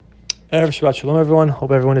Erev Shabbat Shalom, everyone.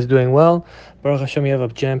 Hope everyone is doing well. Baruch Hashem, we have a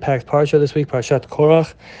jam-packed parsha this week, Parshat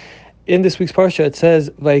Korach. In this week's parsha, it says,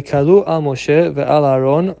 "Vayikalu al Moshe ve'al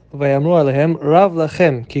Aaron, vayamru alehem Rav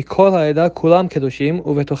lachem, ki kol ha'eda kulam kedoshim,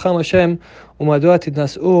 uvetocham Hashem, umadua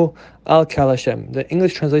tidnasu al kal Hashem." The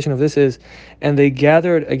English translation of this is, "And they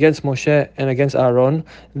gathered against Moshe and against Aaron."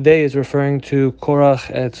 They is referring to Korach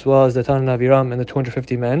as well as Datan and Aviram and the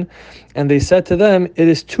 250 men. And they said to them, "It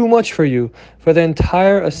is too much for you, for the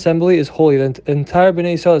entire assembly is holy, the entire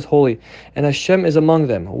Bnei Israel is holy, and Hashem is among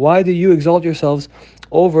them. Why do you exalt yourselves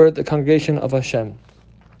over the congregation of Hashem?"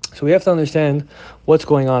 So we have to understand what's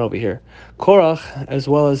going on over here. Korach, as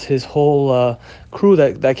well as his whole crew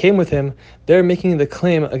that came with him, they're making the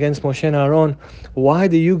claim against Moshe and Aaron, "Why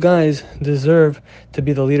do you guys deserve to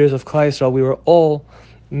be the leaders of Klal Yisrael? We were all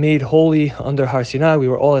made holy under Har Sinai. We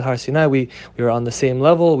were all at Har Sinai. We were on the same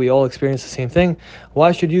level. We all experienced the same thing.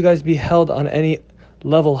 Why should you guys be held on any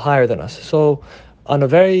level higher than us?" So on a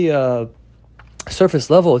very surface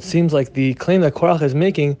level, it seems like the claim that Korach is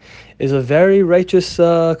making is a very righteous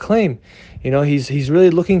claim. You know, he's really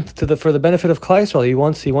looking for the benefit of Klal Yisrael. He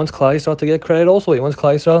wants Klal Yisrael to get credit also. He wants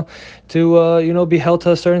Klal Yisrael to be held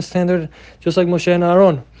to a certain standard, just like Moshe and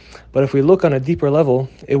Aaron. But if we look on a deeper level,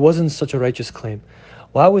 it wasn't such a righteous claim.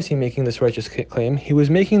 Why was he making this righteous claim? He was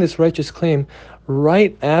making this righteous claim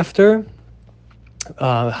right after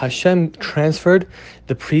Hashem transferred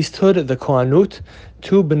the priesthood, the Kohanut,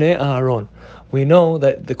 to Bnei Aaron. We know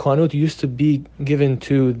that the Kohanut used to be given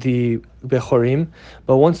to the Bechorim,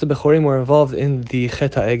 but once the Bechorim were involved in the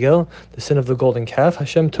Chet HaEgel, the sin of the golden calf,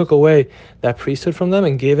 Hashem took away that priesthood from them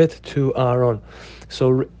and gave it to Aaron.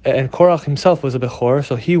 So, and Korach himself was a Bechor,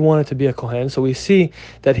 so he wanted to be a Kohen. So we see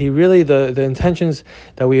that he really, the intentions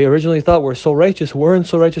that we originally thought were so righteous weren't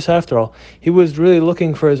so righteous after all. He was really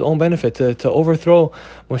looking for his own benefit, to overthrow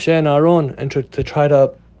Moshe and Aaron and to try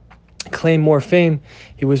to claim more fame.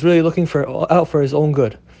 He was really looking out for his own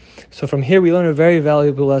good. So from here we learn a very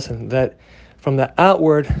valuable lesson, that from the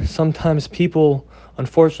outward, sometimes people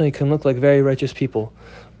unfortunately can look like very righteous people,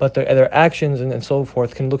 but their actions and so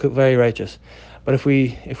forth can look very righteous. But if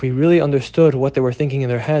we really understood what they were thinking in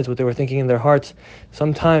their heads, what they were thinking in their hearts,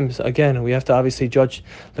 sometimes, again, we have to obviously judge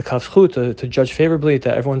the kavzchut, to judge favorably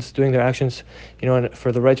that everyone's doing their actions, and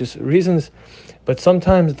for the righteous reasons. But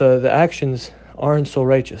sometimes the actions aren't so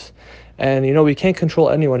righteous. And, we can't control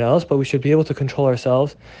anyone else, but we should be able to control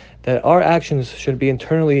ourselves, that our actions should be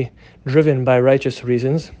internally driven by righteous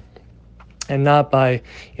reasons, and not by,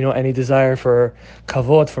 any desire for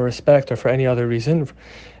kavod, for respect, or for any other reason.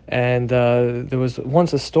 And there was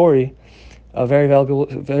once a story, a very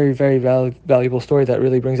valuable story that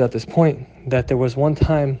really brings out this point, that there was one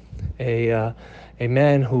time a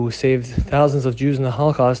man who saved thousands of Jews in the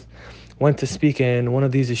Holocaust went to speak in one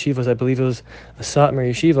of these yeshivas. I believe it was a Satmar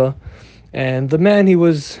yeshiva, and the man, he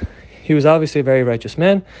was obviously a very righteous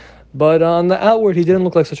man, but on the outward he didn't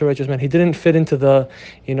look like such a righteous man. He didn't fit into the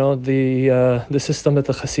system that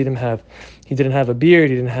the Hasidim have. He didn't have a beard,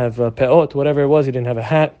 he didn't have a peot, whatever it was, he didn't have a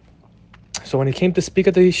hat. So when he came to speak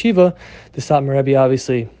at the yeshiva, the Satmar Rebbe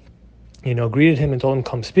obviously, greeted him and told him,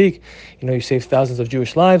 "Come speak. You saved thousands of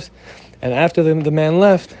Jewish lives." And after the man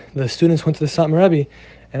left, the students went to the Satmar Rebbe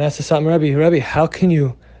and asked the Satmar Rebbe, "How can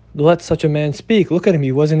you let such a man speak? Look at him.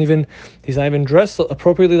 He's not even dressed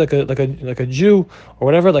appropriately like a Jew or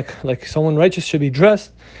whatever, like someone righteous should be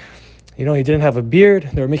dressed. He didn't have a beard."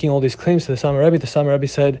 They were making all these claims to the Satmar Rebbe. The Satmar Rebbe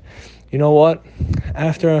said, "You know what?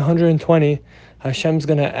 After 120, Hashem's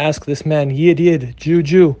going to ask this man, Yid,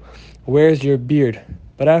 Jew, where's your beard?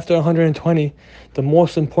 But after 120, the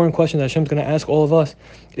most important question that Hashem's going to ask all of us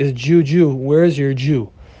is, Jew, where's your Jew?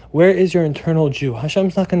 Where is your internal Jew?"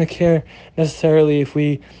 Hashem's not going to care necessarily if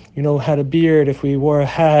we, had a beard, if we wore a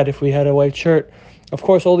hat, if we had a white shirt. Of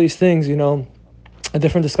course, all these things, a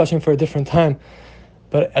different discussion for a different time.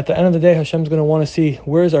 But at the end of the day, Hashem's going to want to see,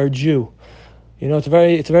 where's our Jew? It's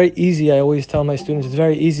very easy. I always tell my students, it's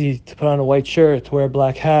very easy to put on a white shirt, to wear a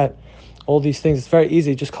black hat, all these things. It's very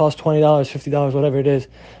easy. It just costs $20, $50, whatever it is.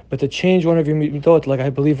 But to change one of your midot, like I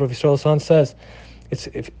believe Rav Yisrael San says, it's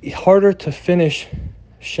harder to finish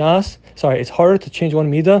Shas. It's harder to change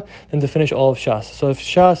one midah than to finish all of Shas. So if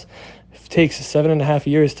Shas takes 7.5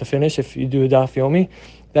 years to finish, if you do a daf yomi,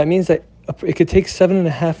 that means that it could take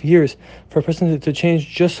 7.5 years for a person to change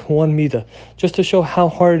just one midah, just to show how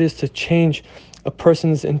hard it is to change a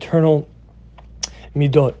person's internal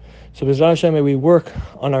midot. So B'ezras Hashem, may we work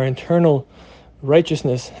on our internal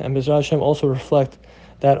righteousness, and B'ezras Hashem also reflect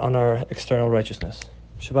that on our external righteousness.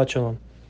 Shabbat Shalom.